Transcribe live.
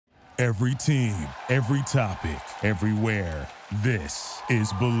Every team, every topic, everywhere. This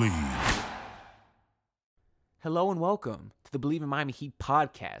is Believe. Hello and welcome to the Believe in Miami Heat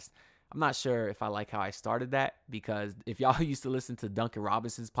podcast. I'm not sure if I like how I started that, because if y'all used to listen to Duncan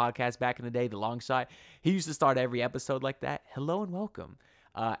Robinson's podcast back in the day, The Long Shot, he used to start every episode like that. Hello and welcome.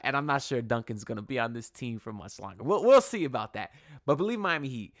 And I'm not sure Duncan's going to be on this team for much longer. We'll see about that. But Believe Miami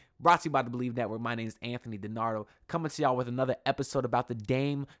Heat, brought to you by the Believe Network. My name is Anthony DiNardo, coming to y'all with another episode about the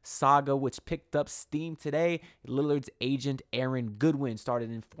Dame saga, which picked up steam today. Lillard's agent, Aaron Goodwin,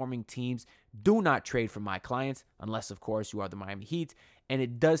 started informing teams, do not trade for my clients, unless, of course, you are the Miami Heat. And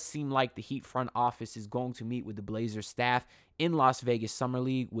it does seem like the Heat front office is going to meet with the Blazers staff in Las Vegas Summer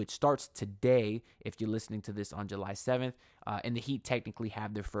League, which starts today if you're listening to this on July 7th. And the Heat technically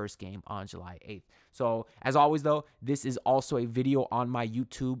have their first game on July 8th. So, as always, though, this is also a video on my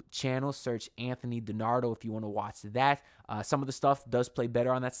YouTube channel. Search Anthony DiNardo if you want to watch that. Some of the stuff does play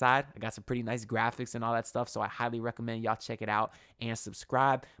better on that side. I got some pretty nice graphics and all that stuff, so I highly recommend y'all check it out and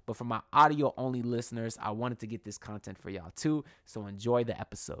subscribe. But for my audio-only listeners, I wanted to get this content for y'all too, so enjoy the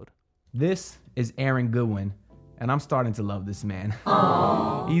episode. This is Aaron Goodwin, and I'm starting to love this man.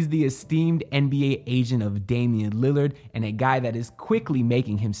 He's the esteemed NBA agent of Damian Lillard, and a guy that is quickly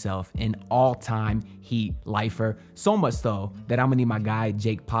making himself an all-time Heat lifer. So much so that I'm gonna need my guy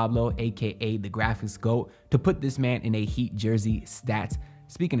Jake Pablo, aka the graphics GOAT, to put this man in a Heat jersey stats.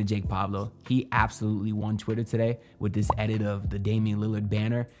 Speaking of Jake Pablo, he absolutely won Twitter today with this edit of the Damian Lillard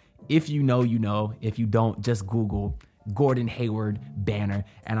banner. If you know, you know. If you don't, just Google Gordon Hayward banner,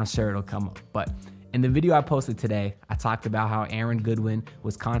 and I'm sure it'll come up. But in the video I posted today, I talked about how Aaron Goodwin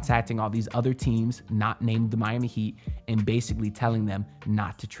was contacting all these other teams, not named the Miami Heat, and basically telling them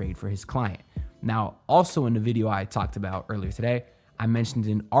not to trade for his client. Now, also in the video I talked about earlier today, I mentioned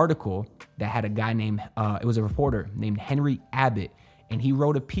an article that had a guy named, it was a reporter named Henry Abbott, and he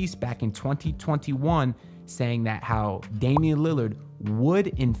wrote a piece back in 2021 saying that how Damian Lillard would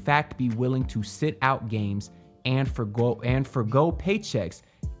in fact be willing to sit out games and forgo paychecks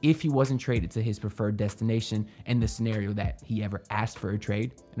if he wasn't traded to his preferred destination in the scenario that he ever asked for a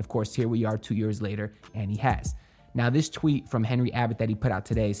trade. And of course, here we are 2 years later, and he has. Now, this tweet from Henry Abbott that he put out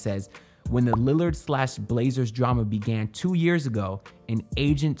today says, when the Lillard/Blazers drama began 2 years ago, an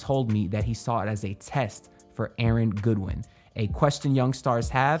agent told me that he saw it as a test for Aaron Goodwin. A question young stars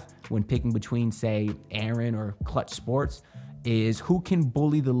have when picking between, say, Aaron or Clutch Sports is who can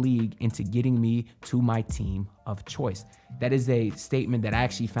bully the league into getting me to my team of choice. That is a statement that I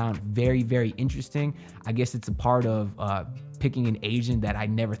actually found very, very interesting. I guess it's a part of picking an agent that I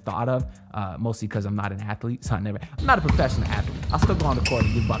never thought of, mostly because I'm not an athlete. So I'm not a professional athlete. I'll still go on the court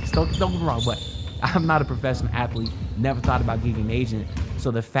and give buckets. Don't get me wrong, but I'm not a professional athlete. Never thought about getting an agent.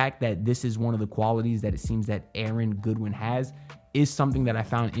 So the fact that this is one of the qualities that it seems that Aaron Goodwin has is something that I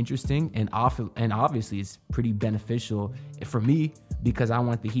found interesting, and obviously it's pretty beneficial for me because I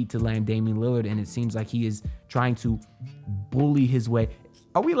want the Heat to land Damian Lillard, and it seems like he is trying to bully his way.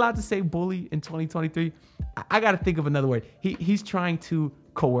 Are we allowed to say bully in 2023? I got to think of another word. He's trying to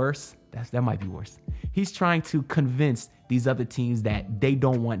coerce. That might be worse. He's trying to convince these other teams that they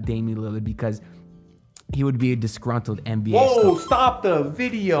don't want Damian Lillard because he would be a disgruntled NBA Whoa, star. stop the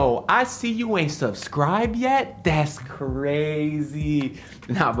video. I see you ain't subscribed yet. That's crazy.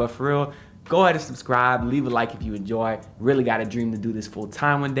 Nah, but for real, go ahead and subscribe. Leave a like if you enjoy. Really got a dream to do this full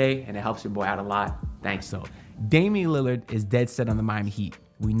time one day, and it helps your boy out a lot. Thanks. So, Damian Lillard is dead set on the Miami Heat.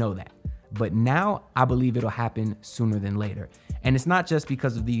 We know that. But now I believe it'll happen sooner than later. And it's not just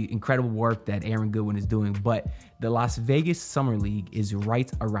because of the incredible work that Aaron Goodwin is doing, but the Las Vegas Summer League is right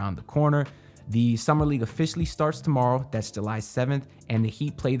around the corner. The Summer League officially starts tomorrow. That's July 7th. And the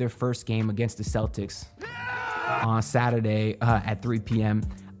Heat play their first game against the Celtics on Saturday at 3 p.m.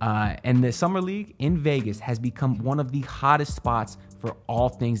 And the Summer League in Vegas has become one of the hottest spots for all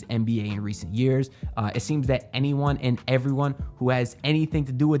things NBA in recent years. It seems that anyone and everyone who has anything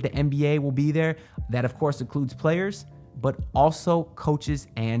to do with the NBA will be there. That, of course, includes players, but also coaches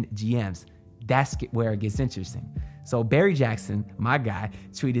and GMs. That's where it gets interesting. So Barry Jackson, my guy,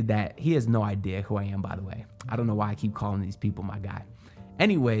 tweeted that he has no idea who I am, by the way. I don't know why I keep calling these people my guy.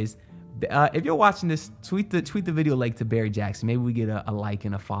 Anyways, if you're watching this, tweet the video link to Barry Jackson. Maybe we get a like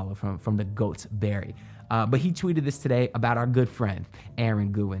and a follow from the GOAT, Barry. But he tweeted this today about our good friend,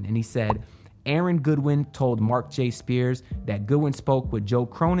 Aaron Goodwin. And he said, Aaron Goodwin told Mark J. Spears that Goodwin spoke with Joe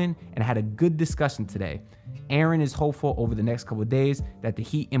Cronin and had a good discussion today. Aaron is hopeful over the next couple of days that the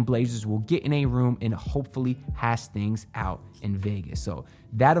Heat and Blazers will get in a room and hopefully hash things out in Vegas. So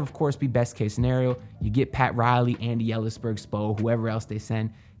that, of course, be best case scenario. You get Pat Riley, Andy Ellisberg, Spo, whoever else they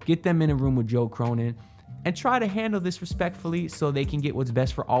send. Get them in a room with Joe Cronin. and try to handle this respectfully so they can get what's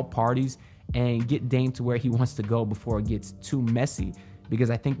best for all parties and get Dame to where he wants to go before it gets too messy, because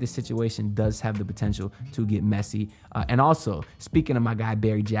I think this situation does have the potential to get messy. And also, speaking of my guy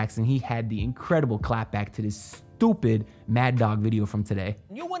Barry Jackson, he had the incredible clapback to this stupid Mad Dog video from today.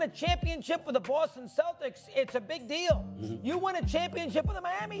 You win a championship for the Boston Celtics, it's a big deal. Mm-hmm. You win a championship for the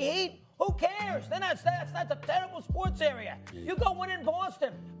Miami Heat, who cares? Then that's a terrible sports area. You go win in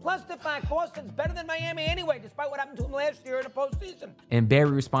Boston. Plus the fact Boston's better than Miami anyway, despite what happened to him last year in the postseason. And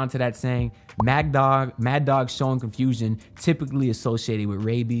Barry responded to that saying, Mad Dog showing confusion, typically associated with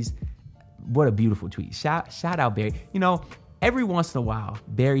rabies. What a beautiful tweet. Shout out Barry. You know, every once in a while,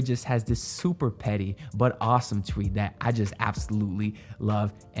 Barry just has this super petty but awesome tweet that I just absolutely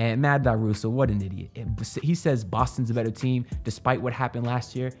love. And Mad Dog Russo, what an idiot. He says Boston's a better team despite what happened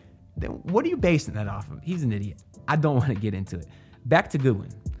last year. Then what are you basing that off of? He's an idiot. I don't want to get into it. Back to Goodwin.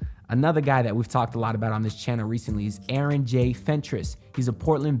 Another guy that we've talked a lot about on this channel recently is Aaron J. Fentress. He's a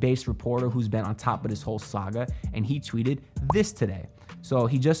Portland-based reporter who's been on top of this whole saga, and he tweeted this today. So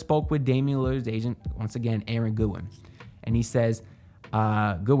he just spoke with Damian Lillard's agent, once again, Aaron Goodwin. And he says,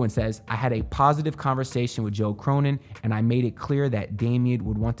 Goodwin says, I had a positive conversation with Joe Cronin, and I made it clear that Damian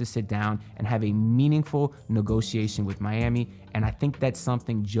would want to sit down and have a meaningful negotiation with Miami, and I think that's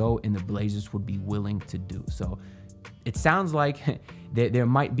something Joe and the Blazers would be willing to do. So it sounds like there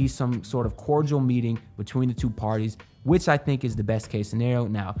might be some sort of cordial meeting between the two parties, which I think is the best case scenario.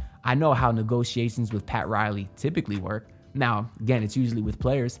 Now, I know how negotiations with Pat Riley typically work. Now, again, it's usually with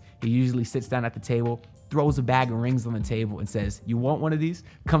players. He usually sits down at the table, throws a bag of rings on the table and says, you want one of these?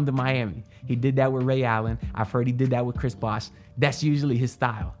 Come to Miami. He did that with Ray Allen. I've heard he did that with Chris Bosh. That's usually his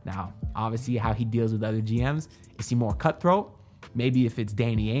style. Now, obviously how he deals with other GMs, is he more cutthroat? Maybe if it's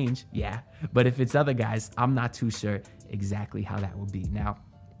Danny Ainge, yeah. But if it's other guys, I'm not too sure exactly how that will be. Now,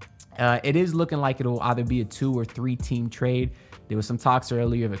 it is looking like it'll either be a 2 or 3 team trade. There was some talks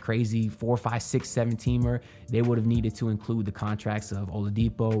earlier of a crazy 4, 5, 6, 7 teamer. They would have needed to include the contracts of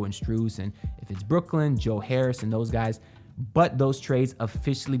Oladipo and Strus, and if it's Brooklyn, Joe Harris and those guys. But those trades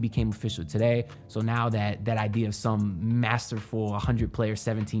officially became official today. So now that idea of some masterful 100-player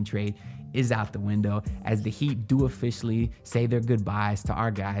 17 trade is out the window, as the Heat do officially say their goodbyes to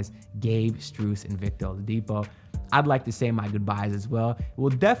our guys, Gabe, Strus, and Victor Oladipo. I'd like to say my goodbyes as well. We'll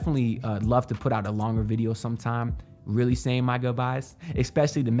definitely love to put out a longer video sometime, really saying my goodbyes,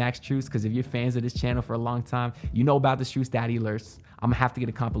 especially to Max Strus, because if you're fans of this channel for a long time, you know about the Strus Daddy alerts. I'm gonna have to get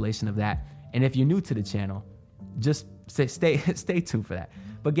a compilation of that. And if you're new to the channel, just stay tuned for that.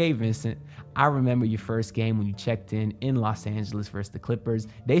 But Gabe Vincent, I remember your first game when you checked in Los Angeles versus the Clippers.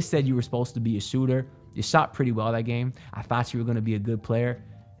 They said you were supposed to be a shooter. You shot pretty well that game. I thought you were going to be a good player.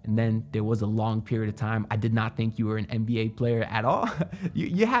 And then there was a long period of time I did not think you were an NBA player at all.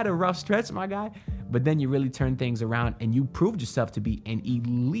 You had a rough stretch, my guy. But then you really turned things around and you proved yourself to be an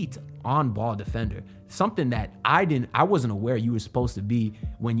elite on-ball defender. Something that I wasn't aware you were supposed to be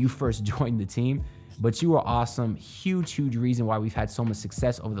when you first joined the team. But you were awesome. Huge reason why we've had so much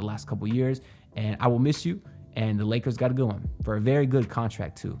success over the last couple years. And I will miss you. And the Lakers got a good one for a very good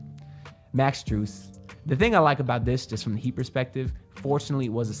contract too. Max Strus. The thing I like about this, just from the Heat perspective, fortunately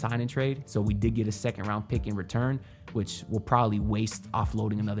it was a sign and trade. So we did get a 2nd round pick in return, which will probably waste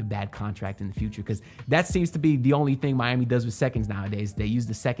offloading another bad contract in the future, because that seems to be the only thing Miami does with seconds nowadays. They use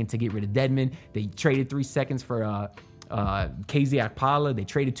the 2nd to get rid of Dedmon. They traded 3 seconds for KZ Akpala. They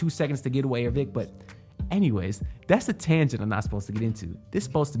traded 2 seconds to get away Vic. But anyways, that's a tangent I'm not supposed to get into. This is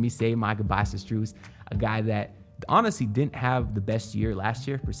supposed to be saying my goodbyes to Strus, a guy that honestly didn't have the best year last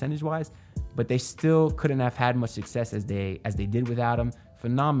year percentage-wise, but they still couldn't have had much success as they did without him.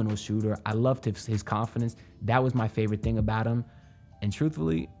 Phenomenal shooter. I loved his confidence. That was my favorite thing about him. And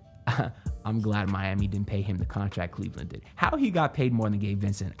truthfully, I'm glad Miami didn't pay him the contract Cleveland did. How he got paid more than Gabe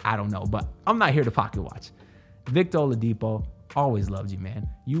Vincent, I don't know, but I'm not here to pocket watch. Victor Oladipo, always loved you, man.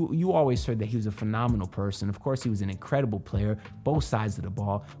 You always heard that he was a phenomenal person. Of course, he was an incredible player, both sides of the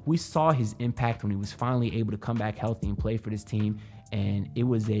ball. We saw his impact when he was finally able to come back healthy and play for this team. And it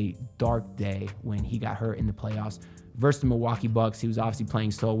was a dark day when he got hurt in the playoffs versus the Milwaukee Bucks. He was obviously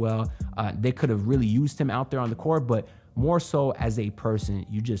playing so well. They could have really used him out there on the court, but more so as a person,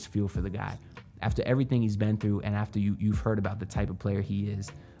 you just feel for the guy. After everything he's been through and after you've heard about the type of player he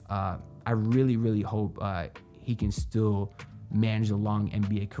is, I really hope he can still manage a long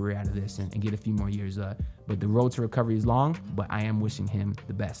NBA career out of this and get a few more years. But the road to recovery is long, but I am wishing him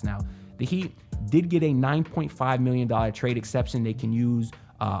the best. Now, the Heat did get a $9.5 million trade exception they can use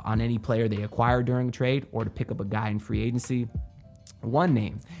on any player they acquire during a trade or to pick up a guy in free agency. One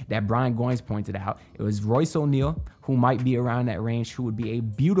name that Brian Goins pointed out, it was Royce O'Neal, who might be around that range, who would be a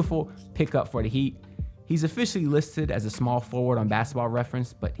beautiful pickup for the Heat. He's officially listed as a small forward on Basketball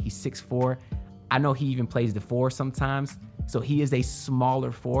Reference, but he's 6'4". I know he even plays the 4 sometimes. So he is a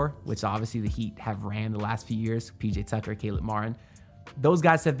smaller 4, which obviously the Heat have ran the last few years. PJ Tucker, Caleb Martin. Those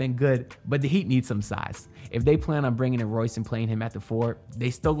guys have been good, but the Heat need some size. If they plan on bringing in Royce and playing him at the 4, they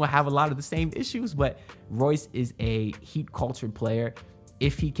still gonna have a lot of the same issues, but Royce is a Heat cultured player.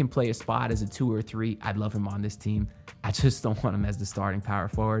 If he can play a spot as a 2 or 3, I'd love him on this team. I just don't want him as the starting power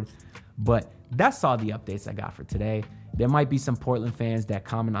forward. But that's all the updates I got for today. There might be some Portland fans that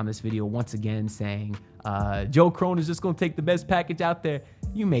comment on this video once again saying, Joe Crone is just going to take the best package out there.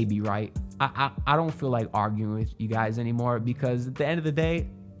 You may be right. I don't feel like arguing with you guys anymore because at the end of the day,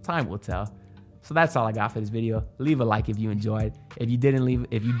 time will tell. So that's all I got for this video. Leave a like if you enjoyed. If you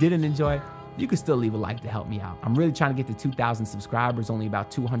didn't enjoy, you can still leave a like to help me out. I'm really trying to get to 2,000 subscribers, only about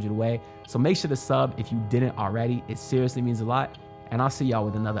 200 away. So make sure to sub if you didn't already. It seriously means a lot. And I'll see y'all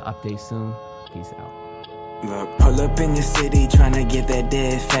with another update soon. Peace out. Look, pull up in your city, tryna get that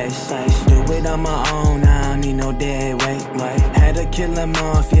dead face. Do it on my own, I don't need no dead weight. Had to kill him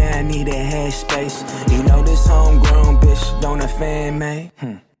off, yeah, I need a head space. You know this homegrown bitch don't offend me.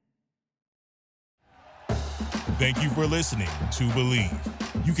 Thank you for listening to Believe.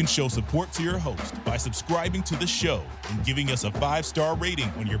 You can show support to your host by subscribing to the show and giving us a 5-star rating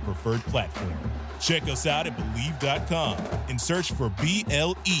on your preferred platform. Check us out at Believe.com and search for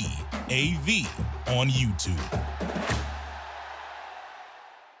BLEAV on YouTube.